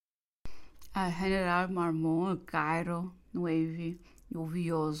General Marmont, Cairo, 9,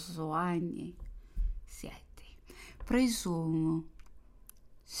 lluvioso año 7. Presumo,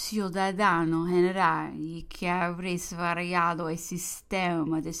 ciudadano general, y que habréis variado el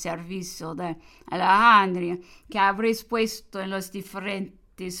sistema de servicio de Alejandría, que habréis puesto en los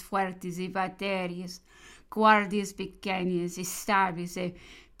diferentes fuertes y baterías guardias pequeñas, estables y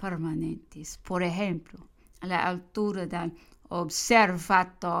permanentes. Por ejemplo, a la altura del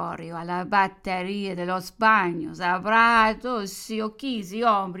observatorio, a la batería de los baños, habrá 12 o 15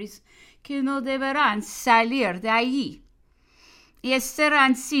 hombres que no deberán salir de allí y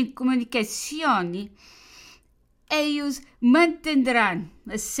estarán sin comunicación. Ellos mantendrán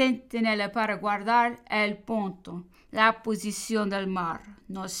la centinela para guardar el punto, la posición del mar.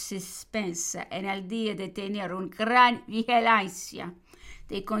 No se piensa en el día de tener una gran vigilancia.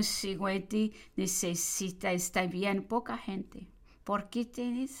 De consiguiente, necesitáis también poca gente, porque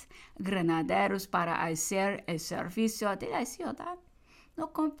tenéis granaderos para hacer el servicio de la ciudad.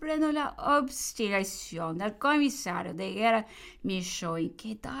 No comprendo la obstinación del comisario de guerra Michaud en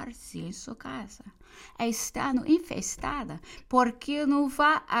quedarse en su casa, estando infestada, porque no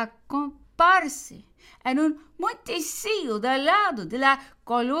va a acamparse en un montecillo del lado de la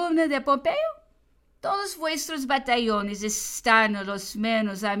columna de Pompeyo. Todos vuestros batallones están a los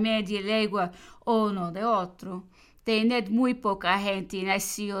menos a media legua uno de otro. Tened muy poca gente en la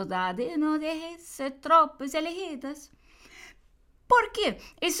ciudad y no dejéis tropas elegidas. Porque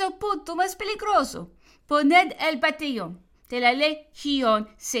es el punto más peligroso. Poned el batallón de la Legión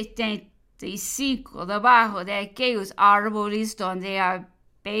 75 debajo de aquellos árboles donde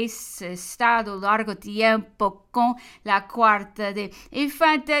habéis estado largo tiempo con la cuarta de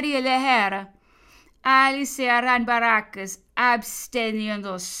infantería ligera. Allí se harán barracas,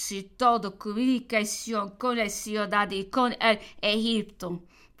 absteniéndose toda comunicación con la ciudad y con el Egipto.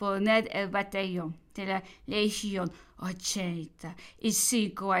 Poned el batallón de la Legión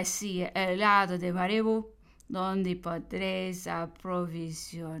 85 hacia el lado de Maribú, donde podréis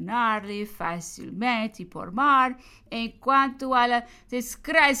aprovisionarle fácilmente por mar. En cuanto a la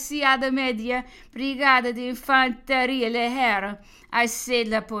desgraciada media brigada de infantería ligera,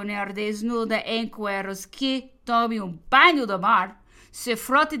 hacedla poner desnuda en cueros, que tome un baño de mar, se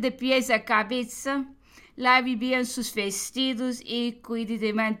frote de pies a cabeza, lave bien sus vestidos y cuide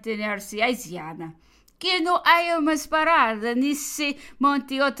de mantenerse aseada. Que no haya más parada, ni se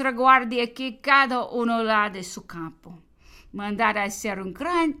monte otra guardia, que cada uno la de su campo. Mandar hacer un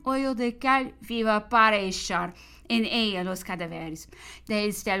gran hoyo de cal viva para echar en ella los cadáveres.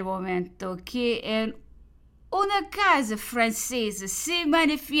 Desde el momento que en una casa francesa se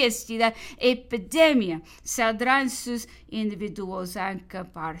manifieste la epidemia, saldrán sus individuos a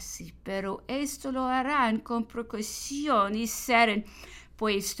acamparse, pero esto lo harán con precaución y serán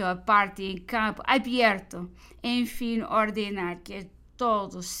puesto aparte en campo abierto. En fin, ordenar que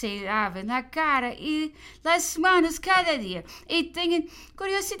todos se laven la cara y las manos cada día y tengan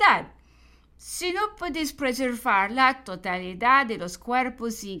curiosidad. Si no podéis preservar la totalidad de los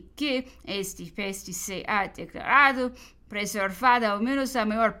cuerpos en que esta peste se ha declarado, preservada al menos la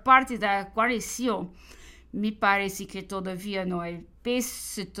mayor parte de la guarnición. Me parece que todavía no hay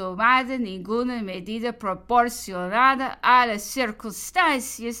tomada ninguna medida proporcionada a las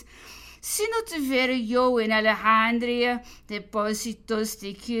circunstancias. Si no tuviera yo en Alejandría depósitos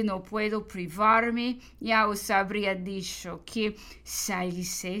de que no puedo privarme, ya os habría dicho que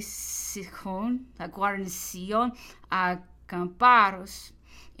saliese con la guarnición a acamparos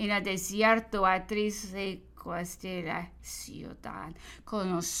en el desierto a 3 leguas de la ciudad.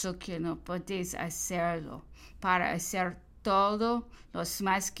 Conozco que no podéis hacerlo. Para hacer todo los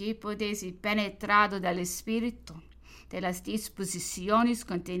más que podéis y penetrado del espíritu de las disposiciones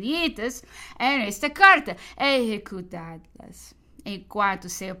contenidas en esta carta, ejecutadlas en cuanto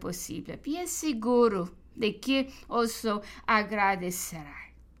sea posible, bien seguro de que os lo agradecerá.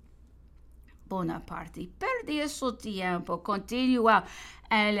 Bonaparte perdía su tiempo, continuó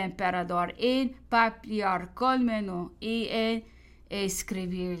el emperador, en papear Colmenó y en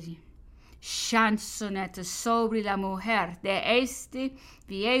escribirle chansonetas sobre la mujer de este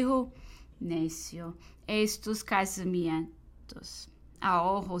viejo necio. Estos casamientos a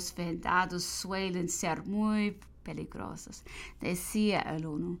ojos vendados suelen ser muy peligrosos, decía el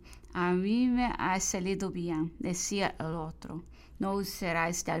uno. A mí me ha salido bien, decía el otro. ¿No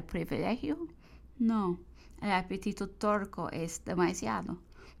serás del privilegio? No, el apetito turco es demasiado.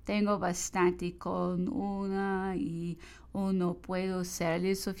 Tengo bastante con una y no puedo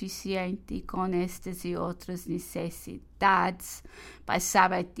serle suficiente con estas y otras necesidades.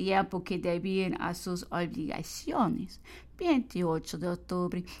 Pasaba el tiempo que debían a sus obligaciones, 28 de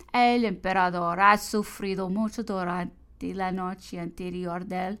octubre. El emperador ha sufrido mucho durante la noche anterior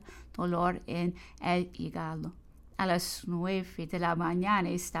del dolor en el hígado. A las 9 de la mañana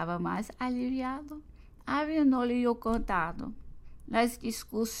estaba más aliviado. Habiéndole yo contado las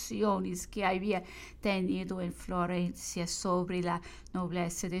discusiones que había tenido en Florencia sobre la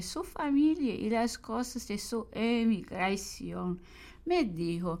nobleza de su familia y las cosas de su emigración, me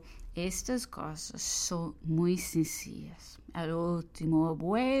dijo: estas cosas son muy sencillas. El último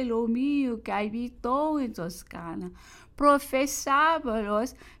abuelo mío que habitó en Toscana profesaba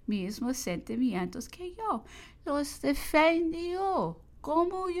los mismos sentimientos que yo, los defendió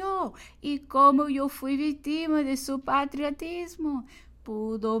como yo, y como yo fui víctima de su patriotismo.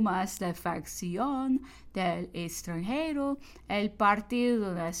 Pudo más la facción del extranjero, el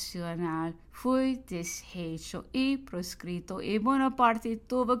Partido Nacional fue deshecho y proscrito, y Bonaparte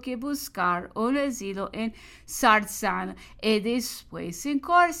tuvo que buscar un asilo en Sarzana y después en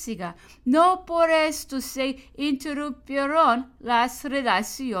Córcega. No por esto se interrumpieron las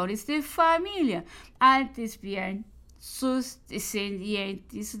relaciones de familia, antes bien sus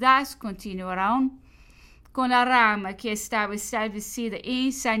descendientes las continuaron con la rama que estaba establecida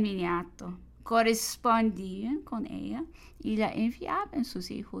en San Miniato. Correspondían con ella y la enviaban sus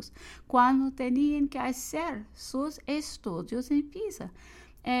hijos cuando tenían que hacer sus estudios en Pisa.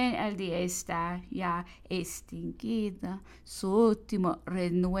 En el día está ya extinguida. Su último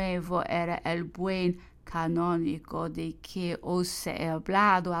renuevo era el buen canónico de que os he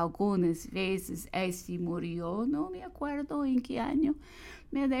hablado algunas veces. Este murió, no me acuerdo en qué año.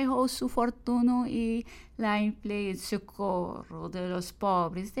 Me dejó su fortuna y la empleé en socorro de los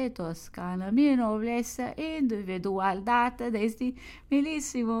pobres de Toscana. Mi nobleza individual data desde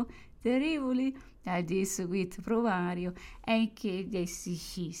milísimo terrible al disuito primario, en que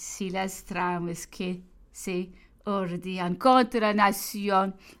decidí si las tramas que se ordían contra la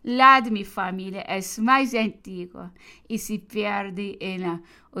nación, la de mi familia es más antigua y se pierde en la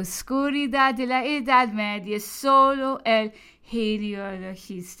oscuridad de la Edad Media. Solo el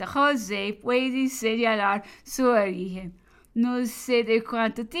genealogista José puede señalar su origen. No sé de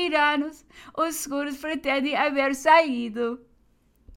cuántos tiranos oscuros pretende haber salido.